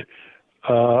Richard,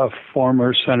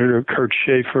 former Senator Kurt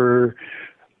Schaefer,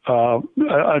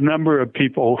 a number of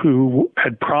people who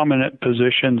had prominent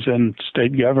positions in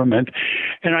state government.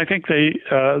 And I think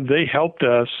they helped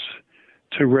us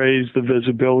to raise the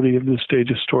visibility of the State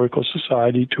Historical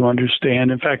Society, to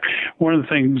understand. In fact, one of the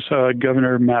things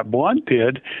Governor Matt Blunt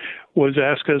did was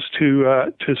ask us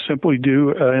to simply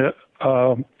do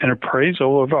an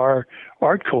appraisal of our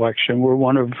art collection. We're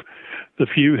one of the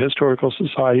few historical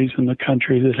societies in the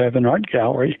country that have an art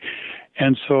gallery.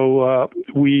 And so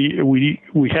we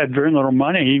had very little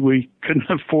money. We couldn't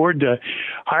afford to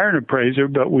hire an appraiser,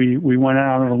 but we went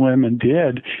out on a limb and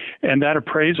did. And that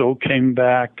appraisal came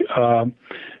back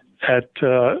at,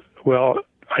 I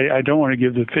don't want to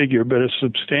give the figure, but a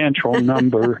substantial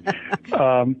number.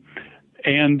 And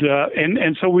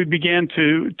so we began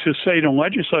to say to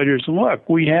legislators, look,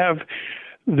 we have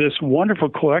this wonderful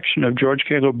collection of George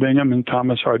Caleb Bingham and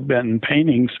Thomas Hart Benton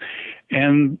paintings,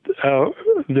 and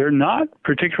they're not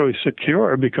particularly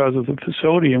secure because of the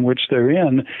facility in which they're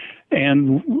in.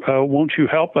 And won't you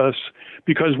help us?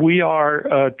 Because we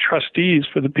are trustees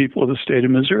for the people of the state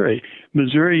of Missouri.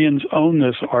 Missourians own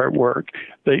this artwork.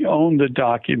 They own the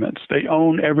documents. They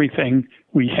own everything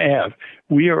we have.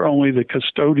 We are only the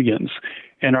custodians,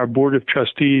 and our board of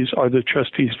trustees are the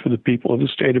trustees for the people of the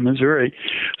state of Missouri.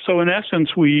 So in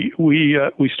essence, we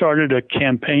started a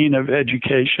campaign of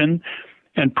education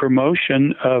and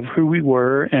promotion of who we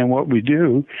were and what we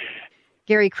do.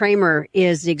 Gary Kramer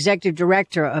is the executive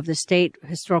director of the State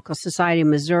Historical Society of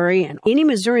Missouri, and any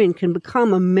Missourian can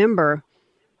become a member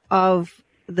of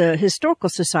the Historical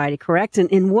Society, correct?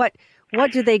 And what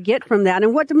do they get from that,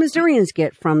 and what do Missourians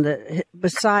get from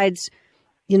besides,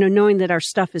 knowing that our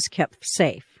stuff is kept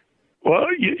safe? Well,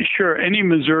 sure. Any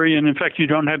Missourian, in fact, you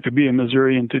don't have to be a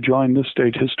Missourian to join the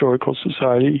State Historical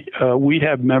Society. We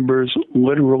have members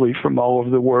literally from all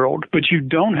over the world, but you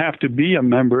don't have to be a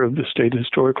member of the State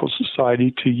Historical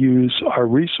Society to use our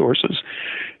resources.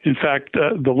 In fact,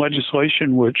 the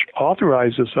legislation which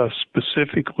authorizes us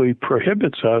specifically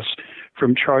prohibits us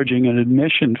from charging an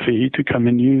admission fee to come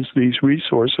and use these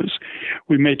resources.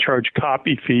 We may charge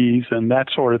copy fees and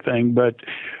that sort of thing, but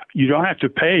you don't have to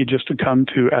pay just to come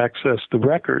to access the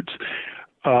records.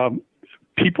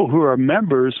 People who are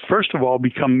members, first of all,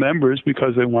 become members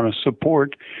because they want to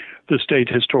support the State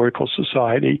Historical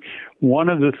Society. One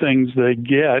of the things they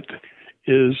get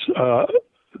is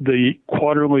the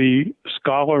quarterly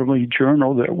scholarly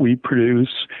journal that we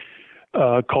produce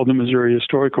called the Missouri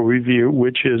Historical Review,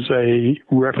 which is a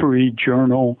referee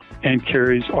journal and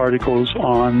carries articles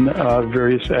on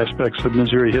various aspects of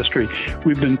Missouri history.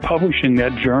 We've been publishing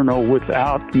that journal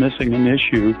without missing an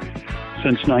issue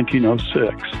since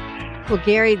 1906. Well,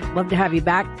 Gary, love to have you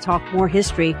back to talk more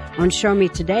history on Show Me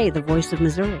Today, the Voice of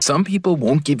Missouri. Some people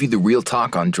won't give you the real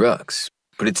talk on drugs,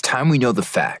 but it's time we know the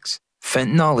facts.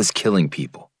 Fentanyl is killing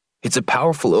people. It's a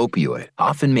powerful opioid,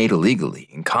 often made illegally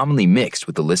and commonly mixed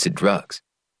with illicit drugs.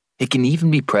 It can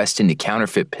even be pressed into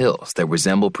counterfeit pills that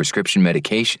resemble prescription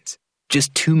medications.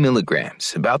 Just 2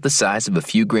 milligrams, about the size of a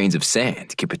few grains of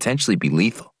sand, can potentially be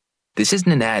lethal. This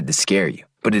isn't an ad to scare you,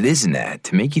 but it is an ad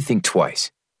to make you think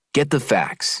twice. Get the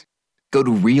facts. Go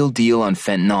to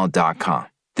realdealonfentanyl.com.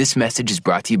 This message is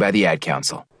brought to you by the Ad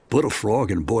Council. Put a frog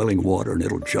in boiling water and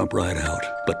it'll jump right out.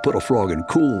 But put a frog in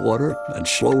cool water and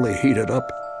slowly heat it up,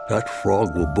 that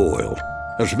frog will boil.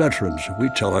 As veterans, we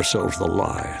tell ourselves the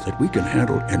lie that we can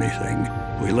handle anything.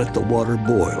 We let the water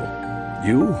boil.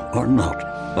 You are not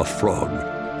a frog.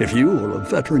 If you or a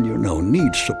veteran you know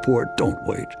needs support, don't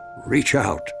wait. Reach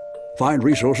out. Find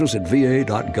resources at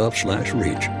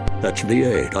va.gov/reach. That's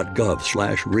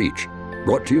va.gov/reach.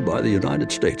 Brought to you by the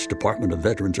United States Department of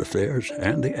Veterans Affairs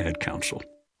and the Ad Council.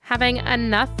 Having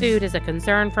enough food is a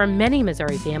concern for many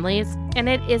Missouri families, and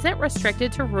it isn't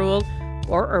restricted to rural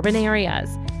or urban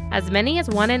areas. As many as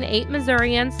 1 in 8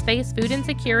 Missourians face food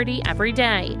insecurity every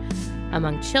day.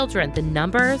 Among children, the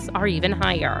numbers are even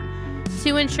higher.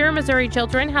 To ensure Missouri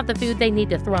children have the food they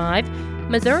need to thrive,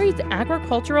 Missouri's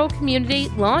agricultural community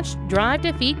launched Drive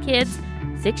to Feed Kids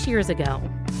 6 years ago.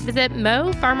 Visit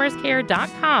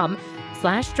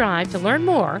mofarmerscare.com/drive to learn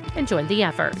more and join the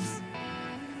efforts.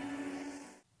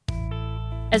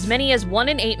 As many as 1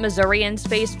 in 8 Missourians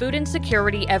face food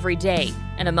insecurity every day,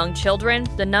 and among children,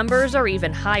 the numbers are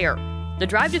even higher. The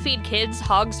Drive to Feed Kids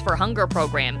Hogs for Hunger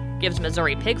program gives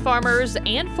Missouri pig farmers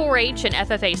and 4-H and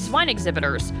FFA swine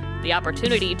exhibitors the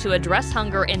opportunity to address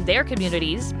hunger in their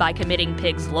communities by committing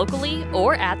pigs locally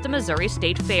or at the Missouri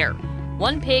State Fair.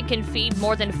 One pig can feed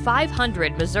more than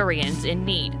 500 Missourians in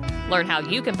need. Learn how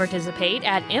you can participate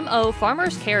at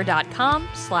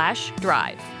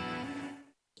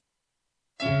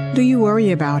mofarmerscare.com/drive. Do you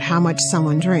worry about how much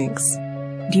someone drinks?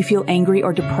 Do you feel angry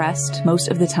or depressed most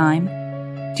of the time?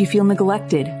 Do you feel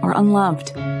neglected or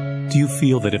unloved? Do you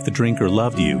feel that if the drinker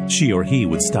loved you, she or he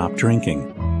would stop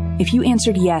drinking? If you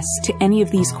answered yes to any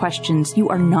of these questions, you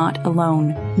are not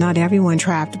alone. Not everyone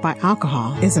trapped by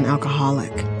alcohol is an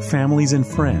alcoholic. Families and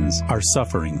friends are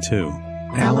suffering too.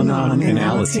 Al-Anon and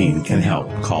Alateen can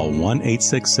help. Call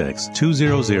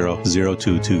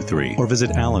 1-866-200-0223 or visit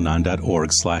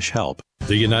alanon.org/help.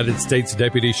 The United States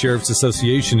Deputy Sheriff's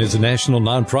Association is a national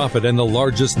nonprofit and the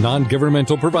largest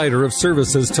non-governmental provider of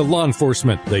services to law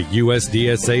enforcement. The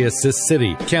USDSA assists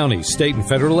city, county, state, and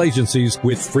federal agencies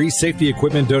with free safety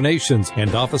equipment donations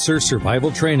and officer survival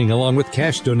training, along with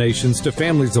cash donations to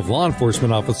families of law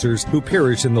enforcement officers who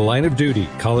perish in the line of duty,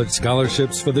 college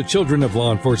scholarships for the children of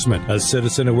law enforcement, a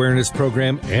citizen awareness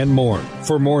program, and more.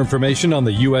 For more information on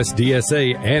the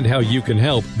USDSA and how you can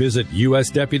help, visit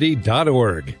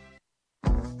usdeputy.org.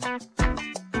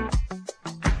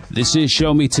 This is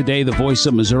Show Me Today, the voice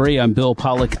of Missouri. I'm Bill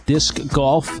Pollock. Disc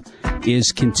golf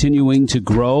is continuing to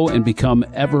grow and become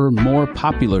ever more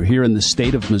popular here in the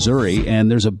state of Missouri.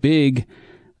 And there's a big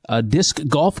disc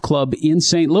golf club in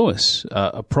St. Louis,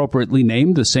 appropriately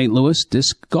named the St. Louis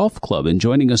Disc Golf Club. And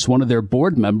joining us, one of their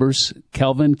board members,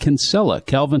 Calvin Kinsella.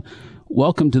 Calvin,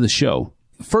 welcome to the show.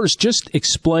 First, just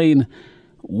explain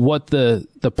what the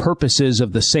purpose is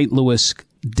of the St. Louis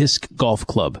Disc Golf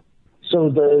Club. So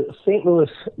the St. Louis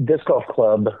Disc Golf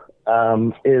Club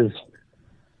is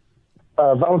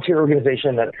a volunteer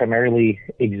organization that primarily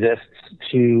exists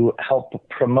to help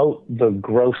promote the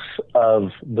growth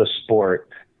of the sport.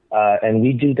 And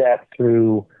we do that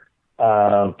through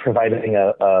providing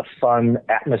a fun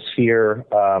atmosphere,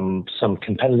 some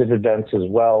competitive events as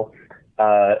well,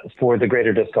 for the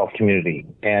greater disc golf community.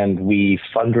 And we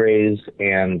fundraise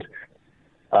and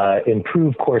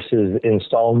improve courses,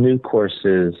 install new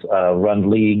courses, run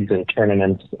leagues and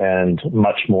tournaments and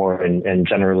much more, and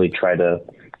generally try to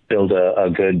build a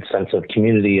good sense of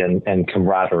community and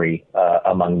camaraderie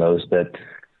among those that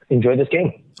enjoy this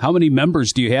game. How many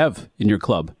members do you have in your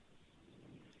club?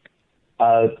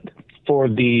 For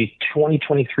the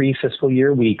 2023 fiscal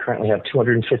year, we currently have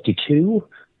 252.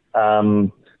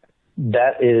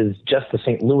 That is just the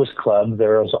St. Louis Club.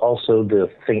 There is also the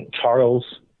St. Charles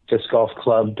Disc Golf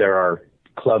Club. There are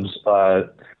clubs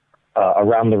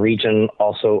around the region,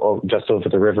 also just over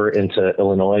the river into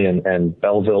Illinois and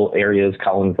Belleville areas,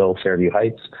 Collinsville, Fairview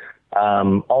Heights.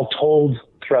 All told,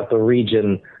 throughout the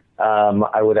region,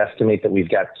 I would estimate that we've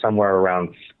got somewhere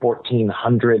around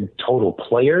 1,400 total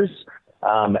players,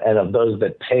 and of those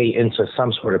that pay into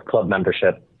some sort of club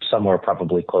membership, somewhere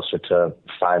probably closer to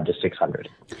 500 to 600.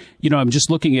 You know, I'm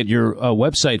just looking at your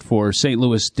website for St.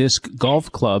 Louis Disc Golf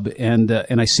Club, and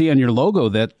I see on your logo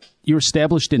that you were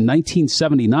established in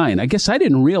 1979. I guess I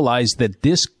didn't realize that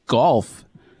disc golf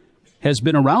has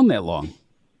been around that long.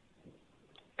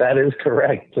 That is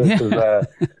correct. This is a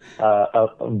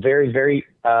very, very,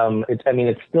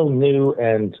 it's still new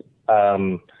and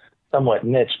somewhat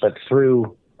niche, but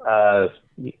through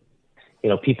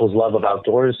people's love of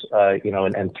outdoors,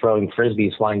 and throwing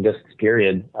frisbees, flying discs,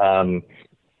 period.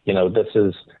 This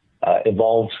is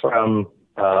evolved from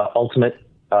ultimate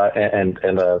and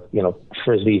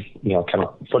frisbee, kind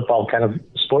of football kind of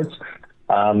sports.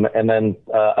 And then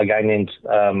a guy named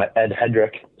Ed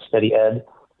Hedrick, Steady Ed,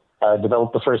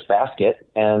 developed the first basket,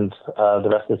 and the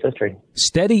rest is history.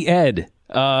 Steady Ed.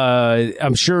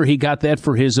 I'm sure he got that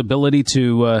for his ability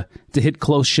to hit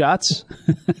close shots.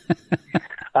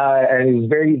 And he was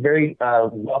very, very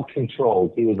well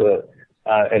controlled. He was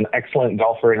an excellent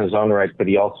golfer in his own right, but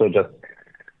he also just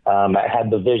had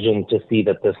the vision to see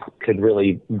that this could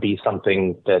really be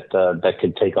something that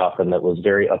could take off, and that was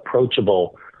very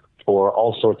approachable for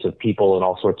all sorts of people and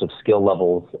all sorts of skill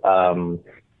levels.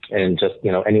 And just,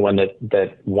 anyone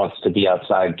that wants to be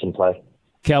outside can play.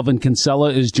 Calvin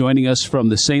Kinsella is joining us from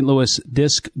the St. Louis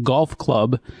Disc Golf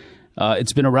Club.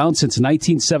 It's been around since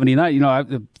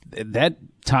 1979. That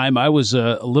time I was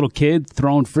a little kid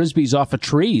throwing frisbees off of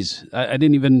trees. I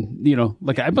didn't even,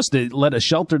 I must have led a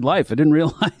sheltered life. I didn't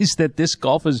realize that disc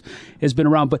golf has been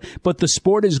around. But the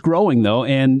sport is growing, though,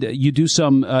 and you do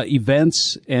some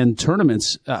events and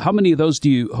tournaments. How many of those do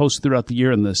you host throughout the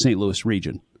year in the St. Louis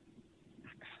region?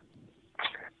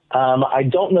 I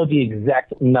don't know the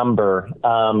exact number,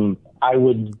 I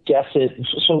would guess it.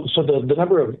 So the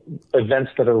number of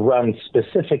events that are run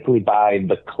specifically by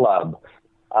the club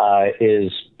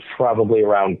is probably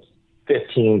around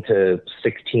 15 to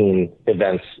 16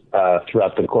 events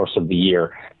throughout the course of the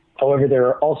year. However, there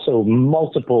are also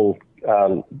multiple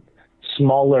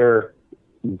smaller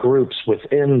groups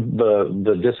within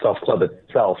the disc golf club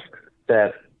itself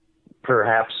that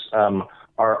perhaps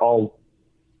are all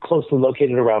closely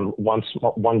located around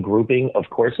one grouping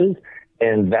of courses.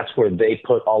 And that's where they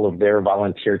put all of their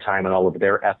volunteer time and all of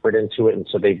their effort into it. And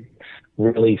so they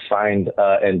really find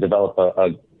and develop a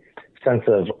sense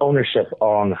of ownership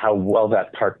on how well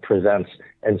that park presents.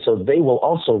 And so they will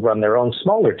also run their own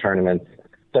smaller tournaments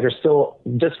that are still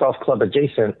disc golf club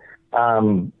adjacent.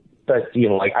 But, you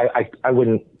know, like I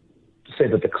wouldn't say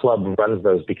that the club runs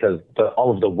those because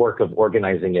all of the work of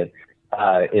organizing it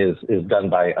is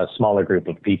done by a smaller group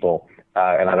of people.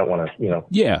 And I don't want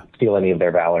to, steal any of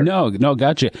their valor. No,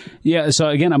 gotcha. Yeah, so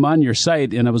again, I'm on your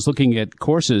site, and I was looking at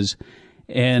courses,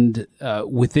 and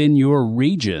within your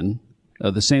region,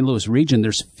 the St. Louis region,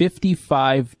 there's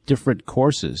 55 different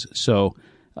courses. So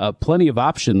plenty of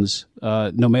options,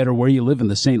 no matter where you live in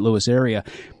the St. Louis area.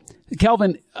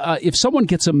 Calvin, if someone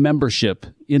gets a membership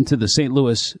into the St.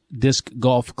 Louis Disc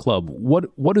Golf Club,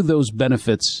 what do those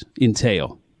benefits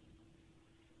entail?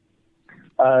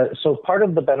 So part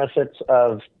of the benefits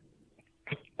of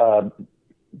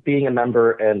being a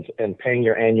member and paying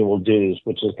your annual dues,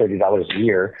 which is $30 a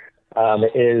year,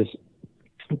 is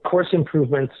course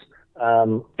improvements.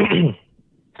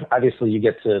 Obviously, you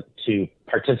get to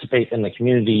participate in the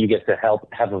community. You get to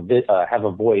have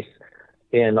a voice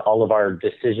in all of our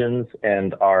decisions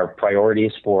and our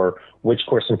priorities for which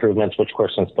course improvements, which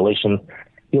course installation.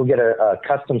 You'll get a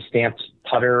custom stamped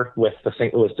putter with the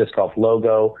St. Louis Disc Golf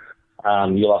logo.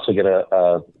 You'll also get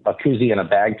a koozie and a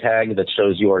bag tag that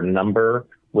shows your number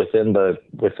within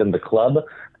the club.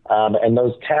 And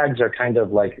those tags are kind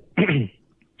of like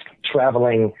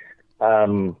traveling,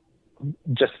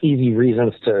 just easy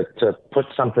reasons to put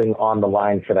something on the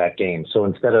line for that game. So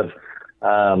instead of,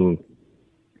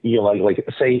 like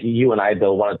say you and I,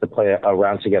 Bill, wanted to play a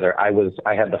round together. I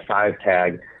had the 5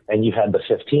 tag and you had the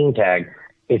 15 tag.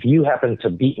 If you happen to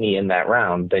beat me in that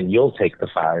round, then you'll take the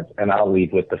 5 and I'll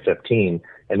lead with the 15.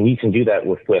 And we can do that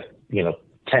with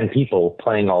 10 people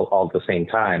playing all at the same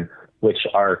time, which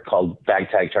are called bag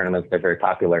tag tournaments. They're very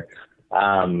popular.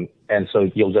 And so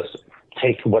you'll just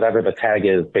take whatever the tag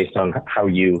is based on how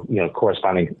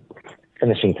corresponding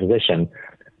finishing position.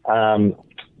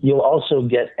 You'll also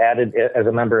get added as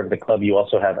a member of the club. You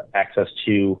also have access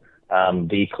to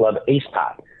the club Ace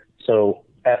Pot. So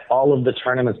at all of the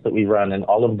tournaments that we run and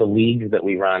all of the leagues that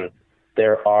we run,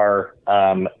 there are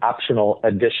optional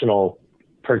additional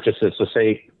purchases. So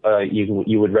say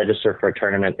you would register for a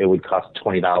tournament, it would cost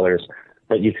 $20,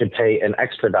 but you could pay an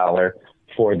extra $1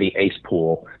 for the ace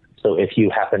pool. So if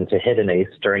you happen to hit an ace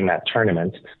during that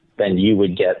tournament, then you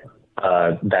would get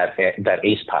that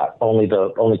ace pot. Only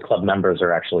club members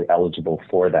are actually eligible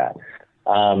for that.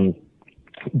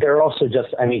 There are also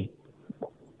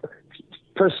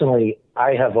personally,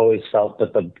 I have always felt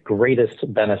that the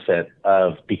greatest benefit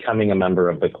of becoming a member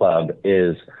of the club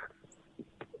is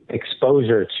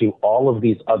exposure to all of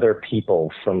these other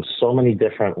people from so many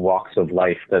different walks of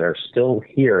life that are still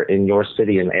here in your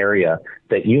city and area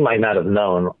that you might not have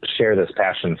known share this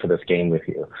passion for this game with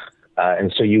you.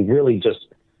 And so you really just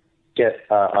get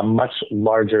a much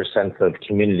larger sense of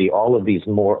community, all of these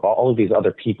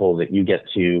other people that you get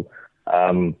to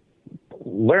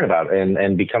learn about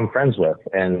and become friends with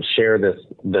and share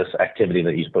this activity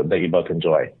that you both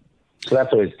enjoy. So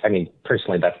that's always,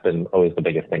 personally, that's been always the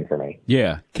biggest thing for me.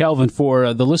 Yeah. Calvin,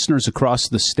 for the listeners across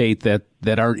the state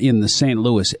that are in the St.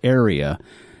 Louis area,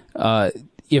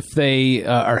 if they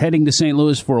are heading to St.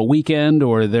 Louis for a weekend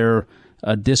or they're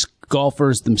disc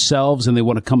golfers themselves and they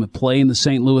want to come and play in the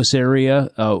St. Louis area,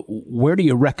 where do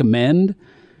you recommend?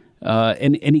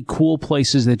 Any cool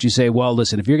places that you say, well,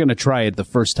 listen, if you're going to try it the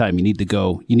first time, you need to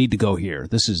go here.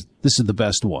 This is the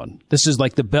best one. This is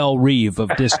like the Belle Reve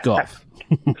of disc golf.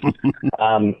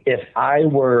 If I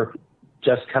were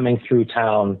just coming through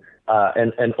town,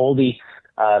 an oldie,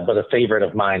 but a favorite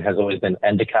of mine has always been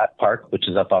Endicott Park, which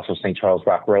is up off of St. Charles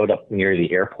Rock Road up near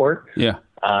the airport. Yeah.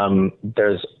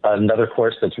 There's another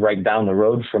course that's right down the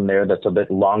road from there that's a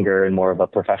bit longer and more of a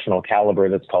professional caliber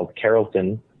that's called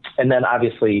Carrollton. And then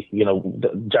obviously,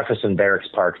 the Jefferson Barracks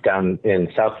Park down in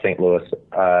South St. Louis.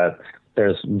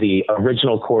 There's the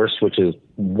original course, which is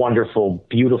wonderful,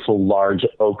 beautiful, large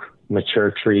oak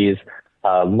mature trees,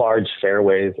 large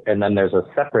fairways. And then there's a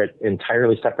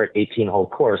entirely separate 18-hole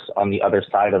course on the other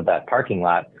side of that parking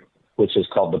lot, which is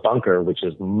called the Bunker, which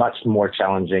is much more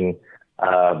challenging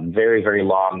very, very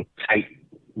long, tight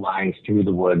lines through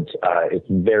the woods. It's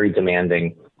very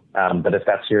demanding. But if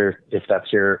that's your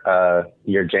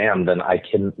jam, then I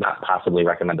cannot possibly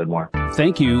recommend it more.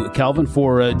 Thank you, Calvin,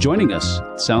 for joining us.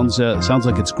 Sounds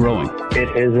like it's growing. It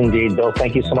is indeed, Bill.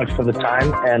 Thank you so much for the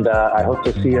time, and I hope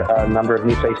to see a number of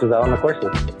new faces out on the courses.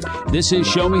 This is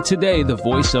Show Me Today, the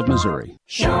voice of Missouri.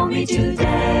 Show me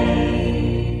today.